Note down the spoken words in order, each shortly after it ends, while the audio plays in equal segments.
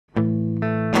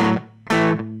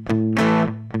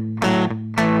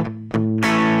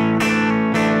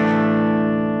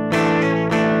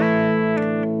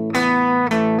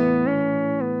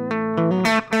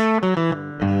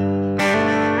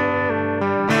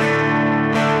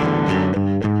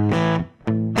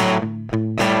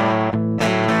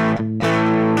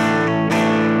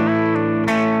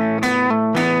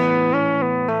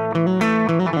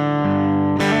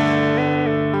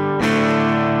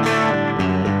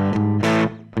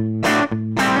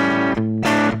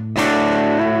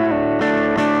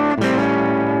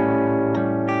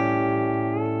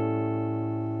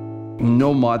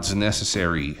mods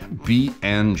necessary,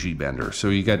 B&G Bender. So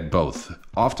you get both.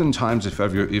 Oftentimes,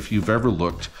 if you've ever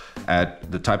looked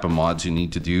at the type of mods you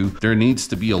need to do, there needs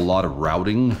to be a lot of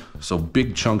routing. So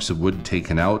big chunks of wood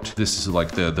taken out. This is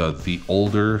like the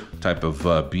older type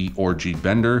of B&G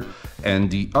Bender. And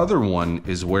the other one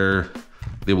is where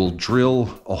they will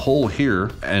drill a hole here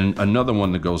and another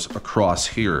one that goes across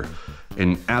here.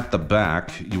 And at the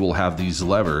back, you will have these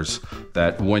levers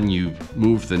that when you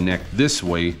move the neck this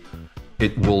way,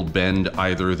 it will bend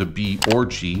either the B or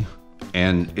G.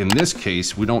 And in this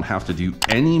case, we don't have to do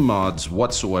any mods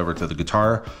whatsoever to the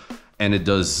guitar. And it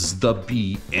does the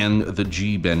B and the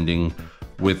G bending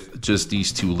with just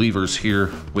these two levers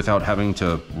here without having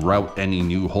to route any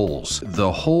new holes.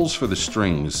 The holes for the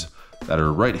strings that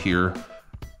are right here,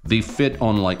 they fit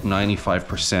on like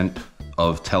 95%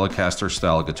 of Telecaster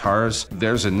style guitars.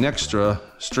 There's an extra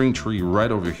string tree right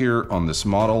over here on this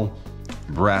model,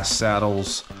 brass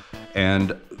saddles,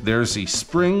 and there's a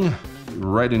spring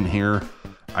right in here.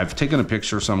 I've taken a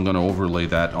picture, so I'm going to overlay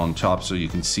that on top so you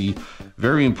can see.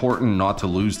 Very important not to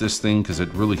lose this thing because it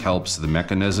really helps the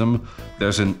mechanism.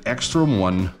 There's an extra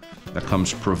one that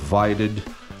comes provided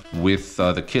with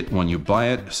the kit when you buy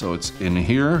it. So it's in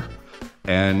here,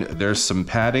 and there's some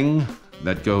padding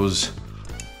that goes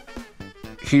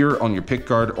here on your pick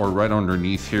guard or right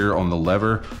underneath here on the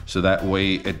lever, so that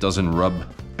way it doesn't rub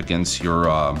against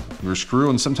your screw.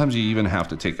 And sometimes you even have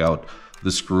to take out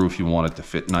the screw if you want it to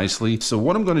fit nicely. So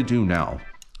what I'm going to do now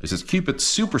is just keep it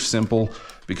super simple,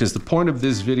 because the point of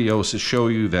this video is to show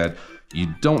you that you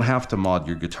don't have to mod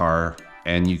your guitar,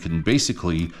 and you can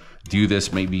basically do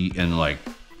this maybe in like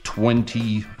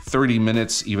 20-30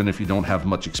 minutes, even if you don't have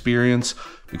much experience,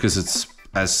 because it's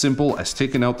as simple as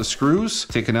taking out the screws,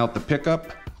 taking out the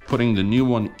pickup, putting the new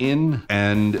one in,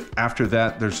 and after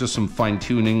that there's just some fine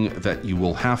tuning that you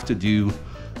will have to do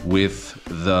with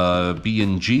the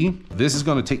B&G. This is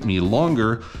going to take me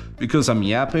longer because I'm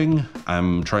yapping.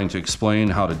 I'm trying to explain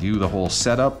how to do the whole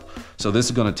setup. So this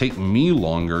is going to take me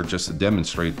longer just to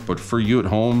demonstrate. But for you at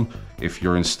home, if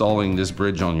you're installing this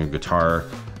bridge on your guitar,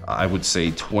 I would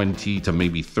say 20 to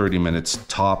maybe 30 minutes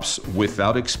tops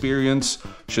without experience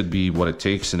should be what it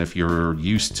takes. And if you're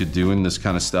used to doing this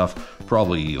kind of stuff,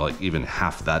 probably like even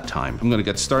half that time. I'm gonna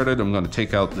get started. I'm gonna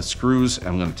take out the screws.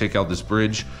 I'm gonna take out this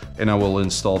bridge, and I will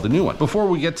install the new one. Before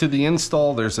we get to the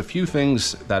install, there's a few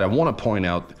things that I wanna point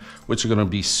out which are gonna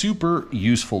be super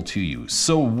useful to you.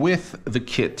 So with the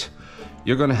kit,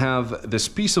 you're gonna have this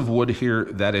piece of wood here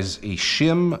that is a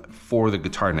shim for the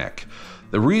guitar neck.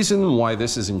 The reason why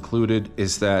this is included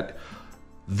is that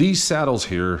these saddles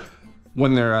here,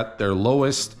 when they're at their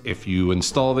lowest, if you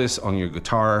install this on your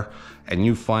guitar and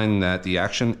you find that the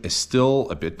action is still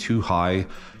a bit too high,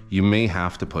 you may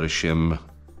have to put a shim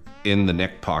in the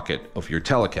neck pocket of your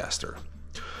Telecaster.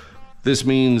 This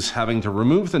means having to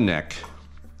remove the neck,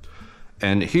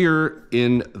 and here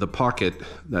in the pocket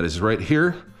that is right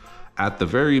here at the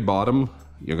very bottom,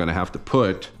 you're gonna have to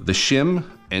put the shim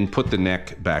and put the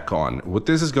neck back on. What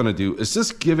this is gonna do is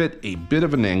just give it a bit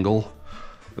of an angle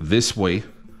this way,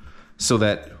 so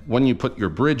that when you put your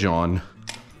bridge on,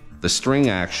 the string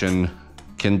action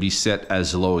can be set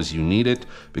as low as you need it.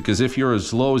 Because if you're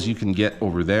as low as you can get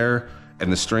over there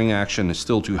and the string action is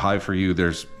still too high for you,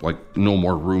 there's like no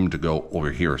more room to go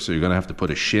over here. So you're gonna have to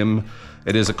put a shim.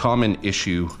 It is a common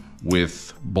issue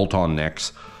with bolt-on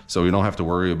necks, so you don't have to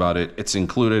worry about it. It's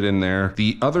included in there.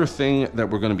 The other thing that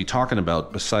we're gonna be talking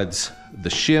about besides the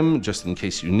shim, just in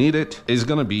case you need it, is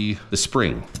gonna be the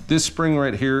spring. This spring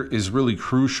right here is really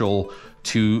crucial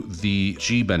to the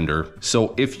G Bender.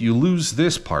 So if you lose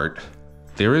this part,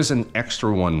 there is an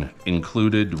extra one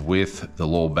included with the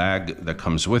little bag that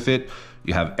comes with it.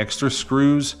 You have extra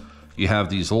screws. You have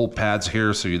these little pads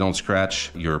here so you don't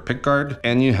scratch your pickguard,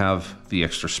 and you have the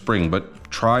extra spring, but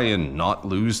try and not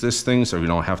lose this thing so you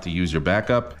don't have to use your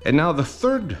backup. And now the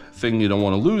third thing you don't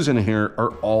want to lose in here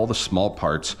are all the small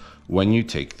parts when you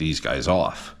take these guys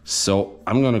off. So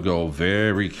I'm gonna go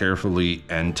very carefully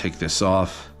and take this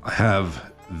off. I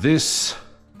have this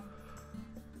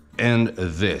and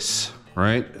this,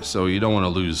 right? So you don't want to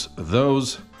lose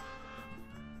those.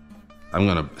 I'm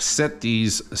gonna set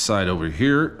these aside over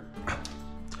here.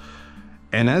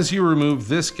 And as you remove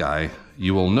this guy,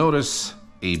 you will notice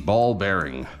a ball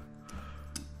bearing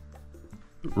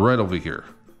right over here.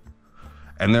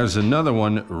 And there's another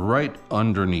one right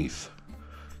underneath.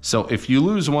 So if you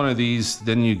lose one of these,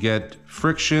 then you get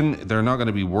friction. They're not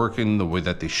gonna be working the way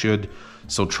that they should.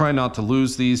 So try not to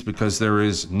lose these because there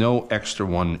is no extra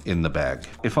one in the bag.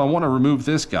 If I wanna remove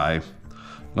this guy,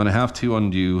 I'm gonna have to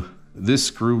undo this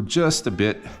screw just a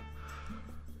bit.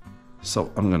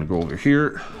 So I'm gonna go over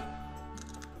here,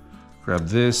 Grab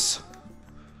this.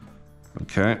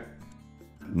 Okay.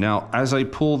 Now, as I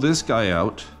pull this guy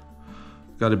out,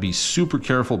 got to be super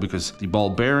careful because the ball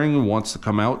bearing wants to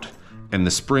come out and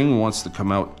the spring wants to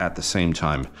come out at the same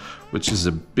time, which is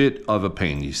a bit of a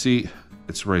pain. You see,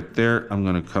 it's right there. I'm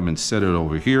going to come and set it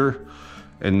over here,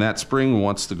 and that spring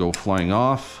wants to go flying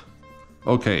off.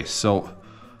 Okay, so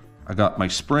I got my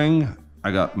spring,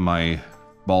 I got my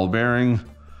ball bearing,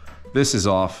 this is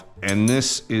off, and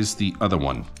this is the other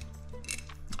one.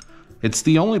 It's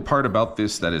the only part about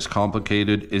this that is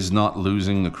complicated is not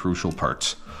losing the crucial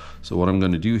parts. So what I'm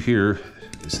going to do here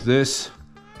is this.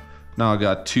 Now I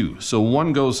got two. So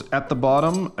one goes at the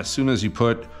bottom. As soon as you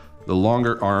put the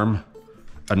longer arm,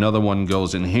 another one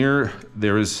goes in here.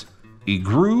 There is a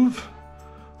groove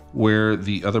where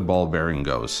the other ball bearing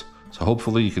goes. So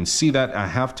hopefully you can see that. I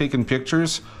have taken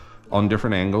pictures on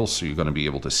different angles, so you're going to be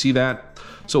able to see that.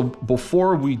 So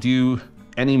before we do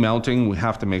any mounting, we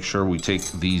have to make sure we take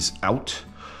these out.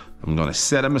 I'm going to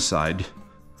set them aside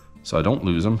so I don't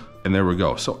lose them. And there we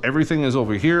go. So everything is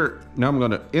over here. Now I'm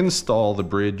going to install the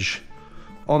bridge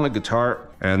on the guitar.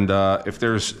 And if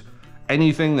there's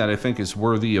anything that I think is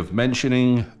worthy of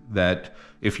mentioning, that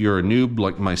if you're a noob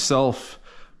like myself,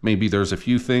 maybe there's a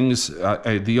few things.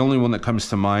 The only one that comes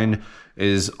to mind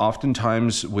is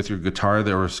oftentimes with your guitar,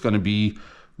 there's going to be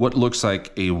what looks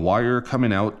like a wire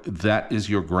coming out. That is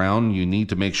your ground. You need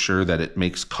to make sure that it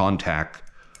makes contact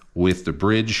with the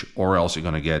bridge, or else you're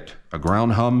going to get a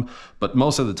ground hum. But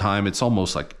most of the time, it's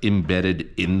almost like embedded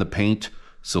in the paint,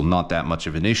 so not that much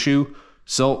of an issue.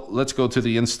 So let's go to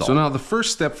the install. So now the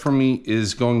first step for me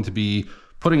is going to be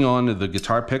putting on the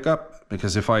guitar pickup,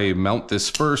 because if I mount this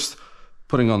first,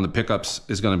 putting on the pickups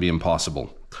is going to be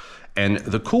impossible. And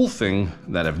the cool thing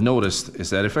that I've noticed is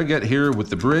that if I get here with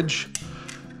the bridge,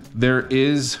 there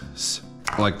is,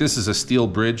 like, this is a steel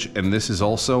bridge and this is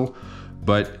also,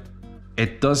 but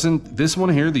it doesn't, this one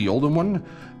here, the older one,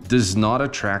 does not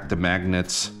attract the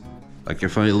magnets. Like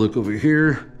if I look over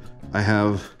here, I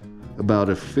have about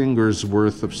a finger's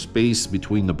worth of space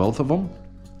between the both of them.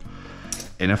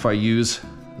 And if I use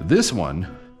this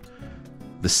one,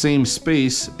 the same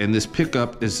space, and this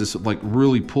pickup is just like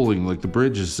really pulling, like the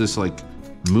bridge is just like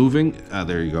moving. Ah,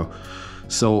 there you go.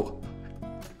 So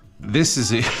this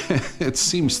is it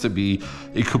seems to be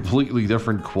a completely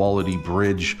different quality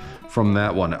bridge from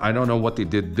that one. I don't know what they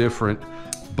did different,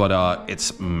 but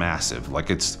it's massive.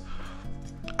 Like it's,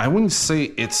 I wouldn't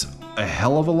say it's a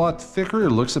hell of a lot thicker.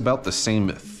 It looks about the same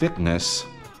thickness.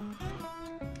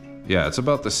 Yeah, it's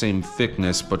about the same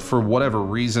thickness, but for whatever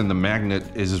reason, the magnet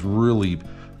is really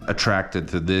attracted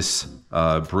to this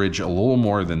bridge a little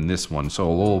more than this one.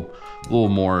 So a little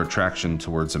more attraction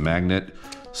towards the magnet.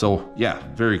 So yeah,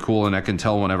 very cool. And I can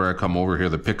tell whenever I come over here,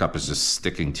 the pickup is just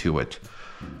sticking to it.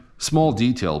 Small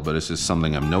detail, but it's just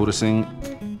something I'm noticing.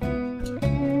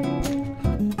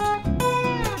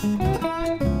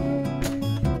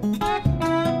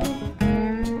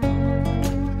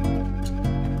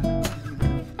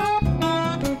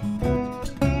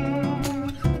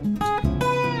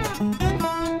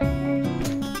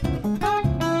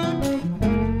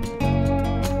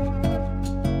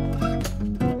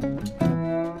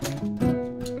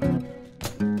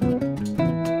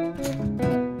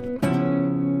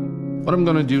 What I'm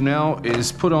going to do now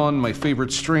is put on my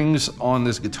favorite strings on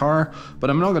this guitar, but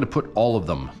I'm not going to put all of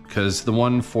them because the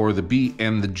one for the B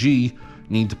and the G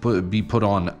need to be put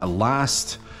on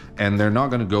last, and they're not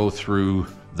going to go through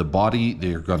the body,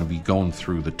 they're going to be going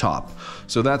through the top.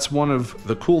 So that's one of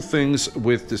the cool things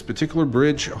with this particular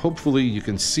bridge. Hopefully you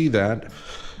can see that.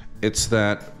 It's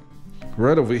that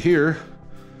right over here,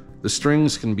 the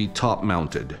strings can be top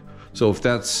mounted. So if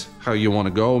that's how you want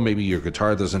to go, maybe your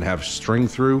guitar doesn't have string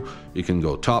through, you can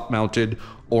go top mounted.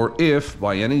 Or if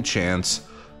by any chance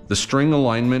the string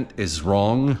alignment is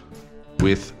wrong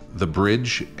with the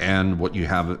bridge and what you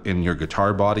have in your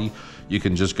guitar body, you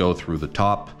can just go through the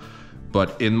top.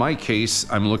 But in my case,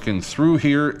 I'm looking through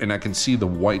here and I can see the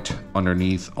white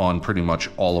underneath on pretty much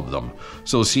all of them.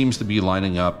 So it seems to be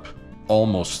lining up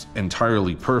almost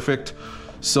entirely perfect.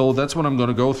 So that's what I'm going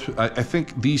to go through. I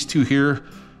think these two here,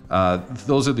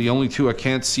 those are the only two I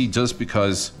can't see just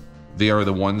because they are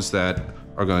the ones that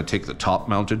are going to take the top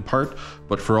mounted part.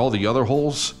 But for all the other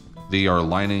holes, they are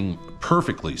lining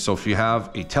perfectly. So if you have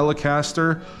a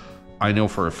Telecaster, I know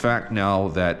for a fact now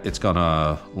that it's going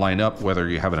to line up whether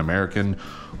you have an American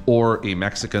or a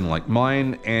Mexican like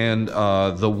mine. And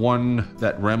the one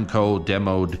that Remco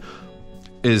demoed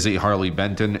is a Harley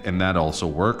Benton, and that also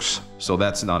works. So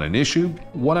that's not an issue.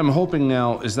 What I'm hoping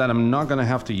now is that I'm not going to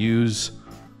have to use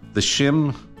the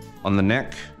shim on the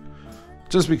neck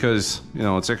just because, you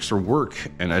know, it's extra work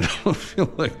and I don't feel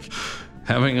like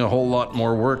having a whole lot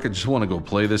more work. I just want to go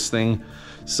play this thing.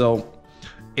 So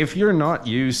if you're not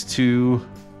used to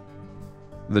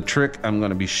the trick I'm going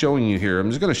to be showing you here, I'm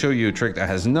just going to show you a trick that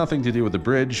has nothing to do with the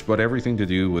bridge, but everything to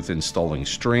do with installing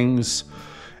strings.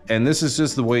 And this is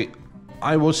just the way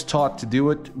I was taught to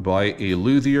do it by a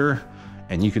luthier,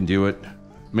 and you can do it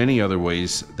many other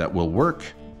ways that will work.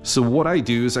 So what I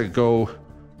do is I go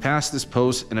past this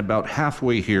post and about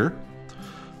halfway here,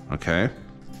 okay,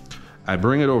 I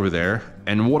bring it over there,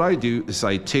 and what I do is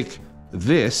I take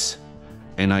this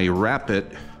and I wrap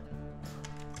it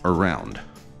around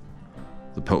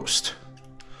the post.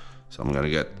 So I'm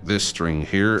gonna get this string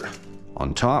here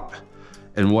on top,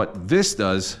 and what this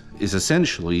does is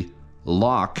essentially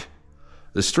lock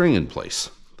the string in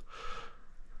place.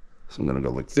 So I'm gonna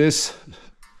go like this.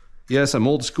 Yes, I'm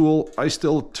old school. I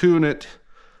still tune it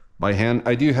by hand.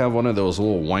 I do have one of those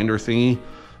little winder thingy,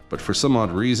 but for some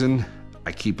odd reason,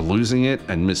 I keep losing it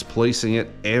and misplacing it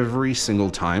every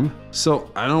single time. So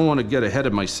I don't want to get ahead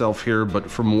of myself here, but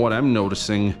from what I'm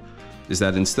noticing is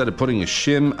that instead of putting a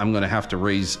shim, I'm going to have to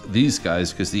raise these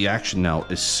guys because the action now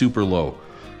is super low.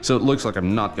 So it looks like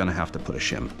I'm not going to have to put a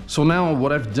shim. So now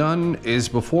what I've done is,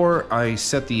 before I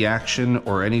set the action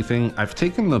or anything, I've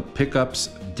taken the pickups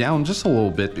down just a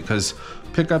little bit, because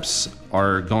pickups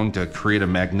are going to create a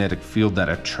magnetic field that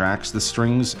attracts the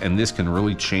strings, and this can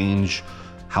really change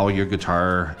how your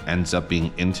guitar ends up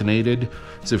being intonated.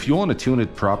 So if you want to tune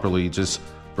it properly, just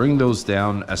bring those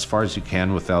down as far as you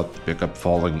can without the pickup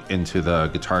falling into the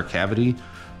guitar cavity,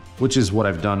 which is what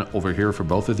I've done over here for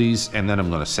both of these, and then I'm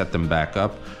going to set them back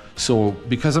up. So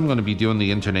because I'm going to be doing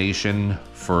the intonation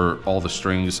for all the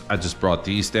strings, I just brought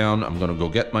these down. I'm going to go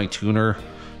get my tuner,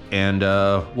 and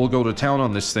we'll go to town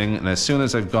on this thing. And as soon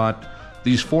as I've got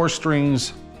these 4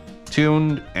 strings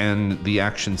tuned and the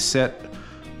action set,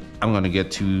 I'm going to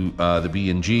get to the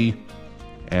B&G,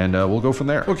 and we'll go from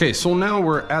there. Okay, so now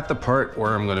we're at the part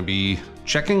where I'm going to be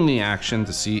checking the action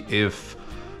to see if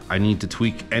I need to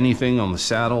tweak anything on the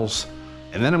saddles,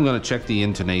 and then I'm going to check the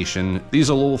intonation. These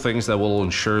are little things that will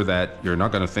ensure that you're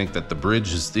not going to think that the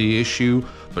bridge is the issue,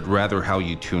 but rather how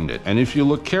you tuned it. And if you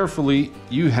look carefully,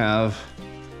 you have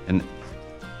an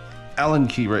Allen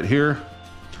key right here.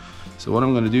 So what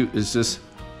I'm going to do is just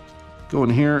go in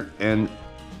here and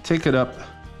take it up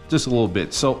just a little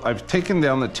bit. So I've taken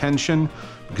down the tension,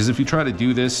 because if you try to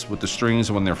do this with the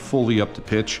strings when they're fully up to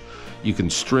pitch, you can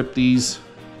strip these,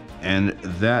 and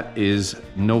that is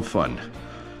no fun.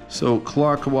 So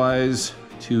clockwise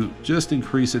to just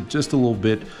increase it just a little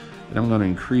bit, and I'm going to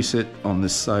increase it on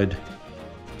this side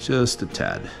just a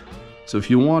tad. So if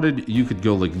you wanted, you could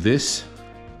go like this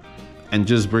and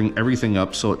just bring everything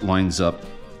up so it lines up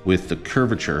with the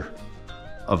curvature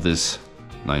of this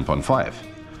 9.5,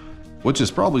 which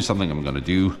is probably something I'm going to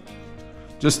do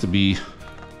just to be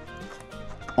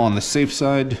on the safe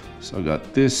side. So I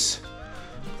got this.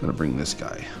 I'm going to bring this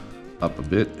guy up a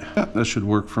bit. Yeah, that should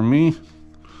work for me.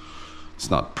 It's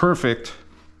not perfect,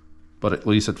 but at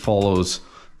least it follows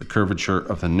the curvature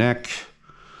of the neck.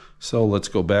 So let's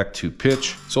go back to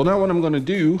pitch. So now what I'm going to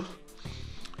do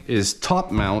is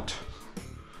top mount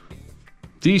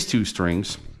these 2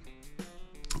 strings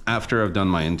after I've done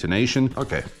my intonation.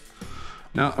 Okay,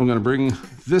 now I'm going to bring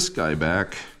this guy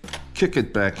back, kick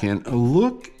it back in.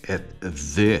 Look at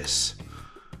this.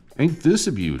 Ain't this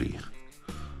a beauty?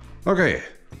 Okay,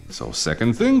 so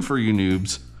second thing for you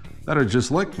noobs that are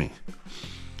just like me.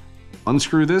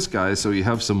 Unscrew this guy so you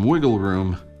have some wiggle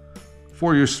room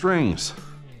for your strings.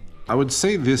 I would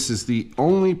say this is the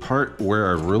only part where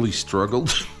I really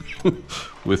struggled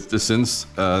with this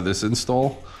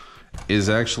install, is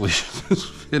actually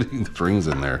just fitting the strings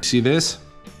in there. See this?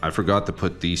 I forgot to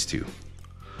put these 2.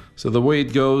 So the way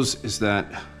it goes is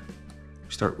that you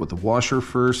start with the washer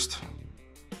first,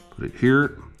 put it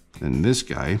here, then this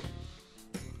guy,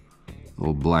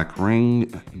 little black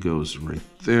ring goes right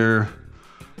there,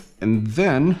 and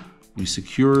then we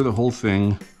secure the whole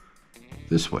thing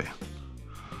this way.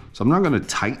 So I'm not going to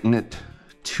tighten it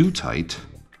too tight.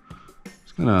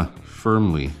 Just going to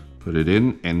firmly put it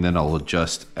in, and then I'll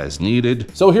adjust as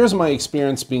needed. So here's my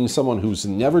experience being someone who's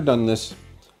never done this,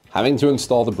 having to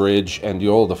install the bridge and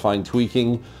do all the fine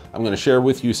tweaking. I'm going to share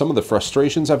with you some of the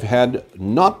frustrations I've had,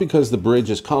 not because the bridge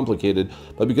is complicated,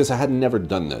 but because I had never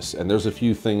done this. And there's a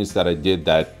few things that I did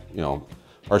that, you know,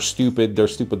 are stupid. They're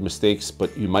stupid mistakes,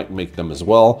 but you might make them as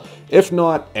well. If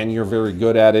not, and you're very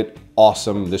good at it,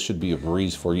 awesome. This should be a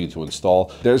breeze for you to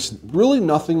install. There's really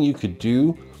nothing you could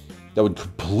do that would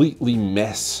completely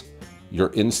mess your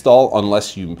install,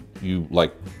 unless you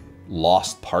like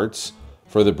lost parts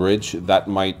for the bridge. That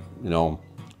might, you know,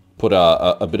 put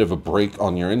a bit of a break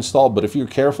on your install. But if you're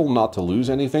careful not to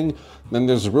lose anything, then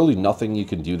there's really nothing you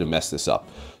can do to mess this up.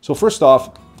 So first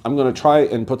off, I'm going to try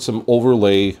and put some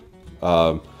overlay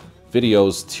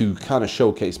videos to kind of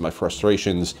showcase my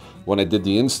frustrations when I did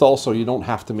the install, so you don't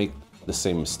have to make the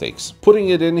same mistakes. Putting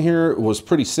it in here was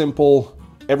pretty simple.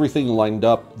 Everything lined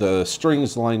up, the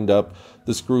strings lined up,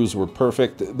 the screws were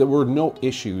perfect. There were no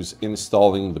issues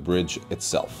installing the bridge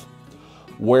itself.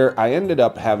 Where I ended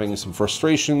up having some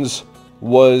frustrations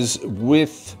was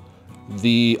with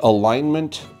the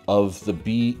alignment of the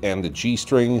B and the G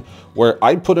string, where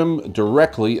I put them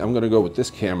directly, I'm going to go with this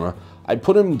camera, I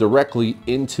put them directly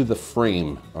into the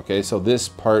frame. Okay, so this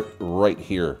part right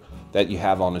here that you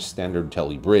have on a standard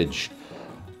Tele bridge.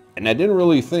 And I didn't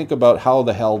really think about how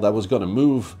the hell that was going to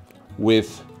move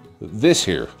with this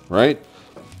here, right?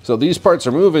 So these parts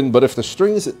are moving, but if the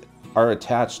strings are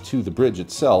attached to the bridge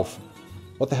itself,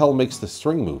 what the hell makes the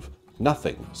string move?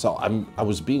 Nothing. So I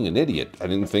was being an idiot. I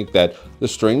didn't think that the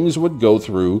strings would go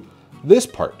through this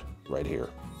part right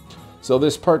here. So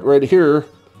this part right here,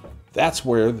 that's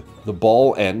where the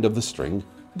ball end of the string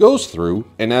goes through.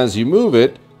 And as you move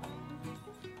it,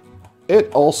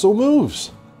 it also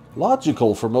moves.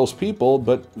 Logical for most people,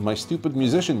 but my stupid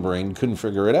musician brain couldn't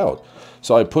figure it out.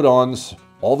 So I put on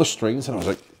all the strings and I was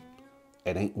like,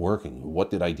 it ain't working. What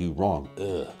did I do wrong?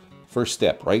 Ugh. First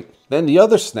step, right? Then the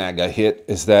other snag I hit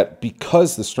is that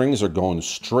because the strings are going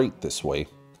straight this way,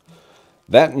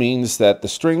 that means that the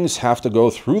strings have to go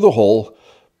through the hole,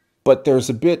 but there's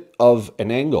a bit of an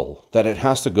angle that it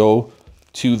has to go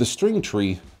to the string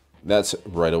tree that's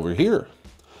right over here.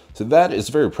 So that is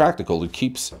very practical. It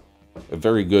keeps a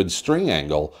very good string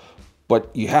angle,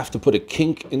 but you have to put a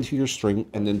kink into your string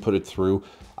and then put it through.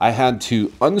 I had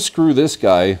to unscrew this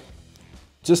guy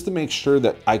just to make sure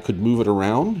that I could move it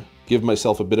around, give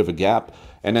myself a bit of a gap,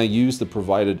 and I used the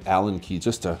provided Allen key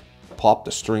just to pop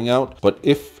the string out. But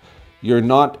if you're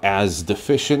not as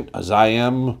deficient as I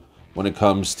am when it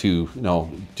comes to, you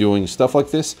know, doing stuff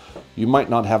like this, you might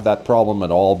not have that problem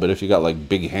at all. But if you got like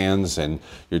big hands and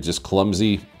you're just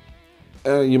clumsy,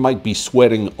 you might be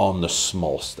sweating on the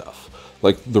small stuff.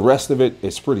 Like the rest of it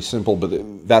is pretty simple,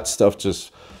 but that stuff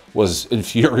just was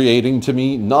infuriating to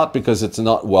me, not because it's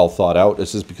not well thought out,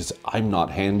 it's just because I'm not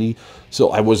handy. So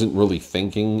I wasn't really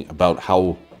thinking about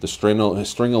how the string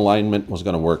alignment was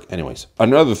going to work. Anyways,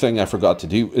 another thing I forgot to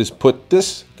do is put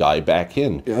this guy back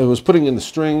in. I was putting in the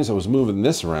strings, I was moving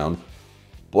this around,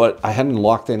 but I hadn't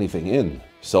locked anything in.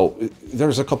 So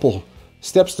there's a couple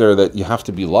steps there that you have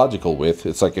to be logical with.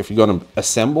 It's like if you're going to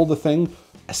assemble the thing,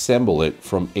 assemble it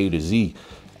from A to Z.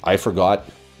 I forgot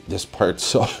this part,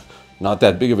 so not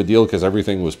that big of a deal because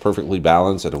everything was perfectly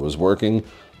balanced and it was working.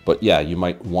 But yeah, you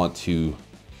might want to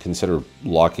consider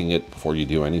locking it before you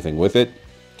do anything with it.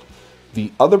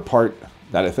 The other part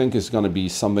that I think is going to be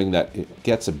something that it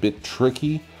gets a bit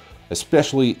tricky,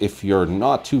 especially if you're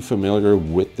not too familiar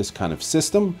with this kind of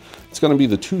system, it's going to be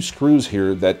the two screws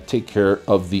here that take care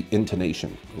of the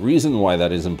intonation. The reason why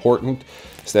that is important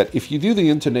is that if you do the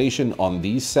intonation on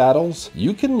these saddles,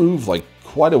 you can move like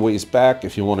quite a ways back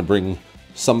if you want to bring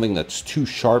something that's too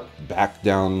sharp back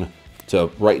down to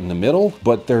right in the middle.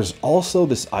 But there's also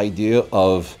this idea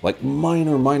of like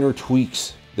minor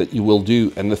tweaks that you will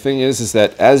do. And the thing is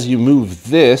that as you move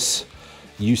this,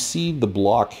 you see the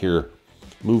block here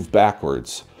move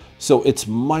backwards. So it's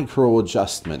micro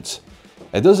adjustments.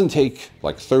 It doesn't take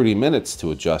like 30 minutes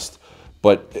to adjust,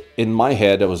 but in my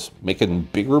head, I was making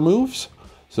bigger moves.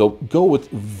 So go with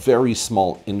very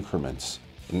small increments.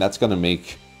 And that's gonna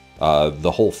make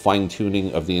the whole fine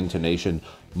tuning of the intonation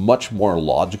much more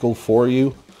logical for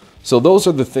you. So those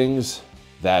are the things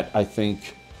that I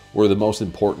think were the most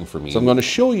important for me. So I'm going to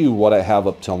show you what I have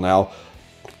up till now.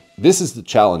 This is the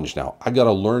challenge now. I got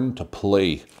to learn to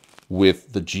play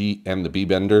with the G and the B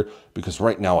bender because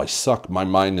right now I suck. My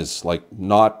mind is like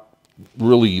not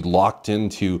really locked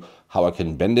into how I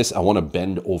can bend this. I want to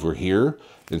bend over here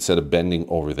instead of bending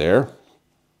over there.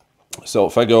 So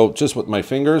if I go just with my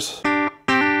fingers,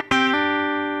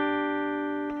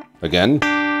 again,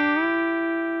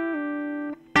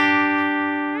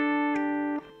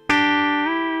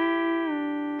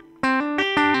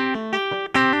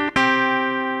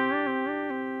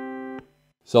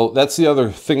 so that's the other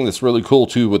thing that's really cool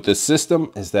too with this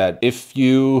system is that if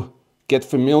you get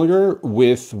familiar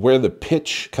with where the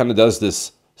pitch kind of does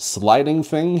this sliding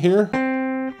thing here,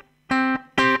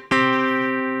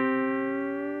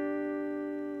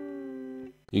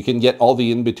 you can get all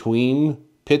the in-between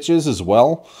pitches as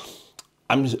well.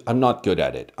 I'm not good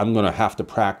at it. I'm gonna have to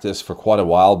practice for quite a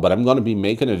while, but I'm gonna be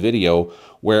making a video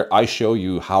where I show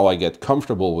you how I get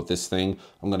comfortable with this thing.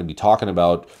 I'm gonna be talking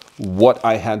about what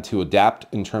I had to adapt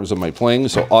in terms of my playing.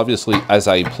 So obviously, as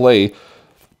I play,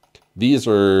 these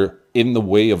are in the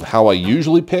way of how I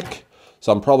usually pick.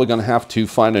 So I'm probably gonna have to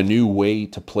find a new way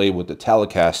to play with the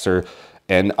Telecaster.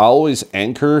 And I always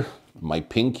anchor my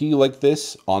pinky like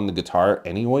this on the guitar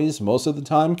anyways, most of the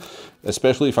time,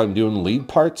 especially if I'm doing lead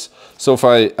parts. So if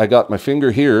I got my finger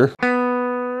here,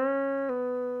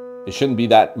 it shouldn't be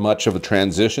that much of a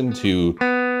transition to,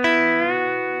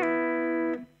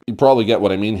 you probably get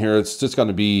what I mean here. It's just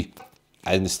gonna be,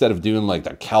 instead of doing like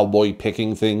the cowboy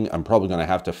picking thing, I'm probably gonna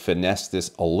have to finesse this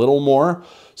a little more.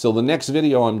 So the next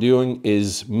video I'm doing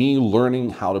is me learning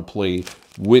how to play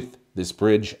with this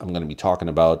bridge. I'm gonna be talking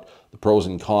about the pros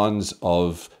and cons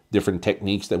of different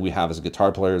techniques that we have as guitar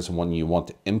players when you want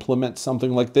to implement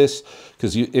something like this.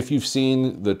 Because if you've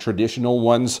seen the traditional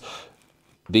ones,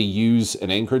 they use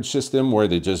an anchorage system where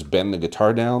they just bend the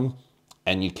guitar down,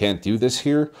 and you can't do this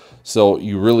here. So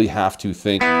you really have to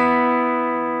think.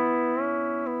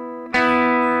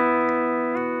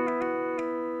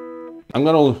 I'm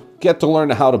gonna get to learn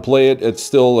how to play it. It's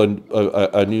still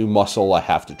a new muscle I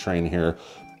have to train here.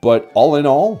 But all in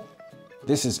all,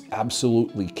 this is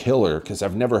absolutely killer because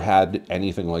I've never had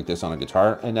anything like this on a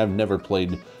guitar, and I've never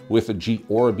played with a G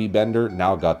or a B Bender.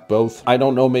 Now got both. I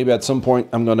don't know, maybe at some point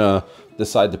I'm gonna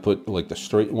decide to put like the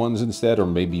straight ones instead, or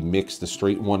maybe mix the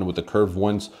straight one with the curved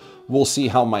ones. We'll see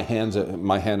how my hand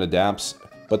adapts.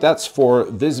 But that's for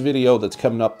this video that's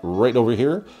coming up right over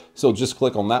here. So just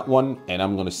click on that one and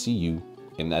I'm gonna see you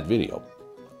in that video.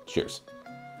 Cheers.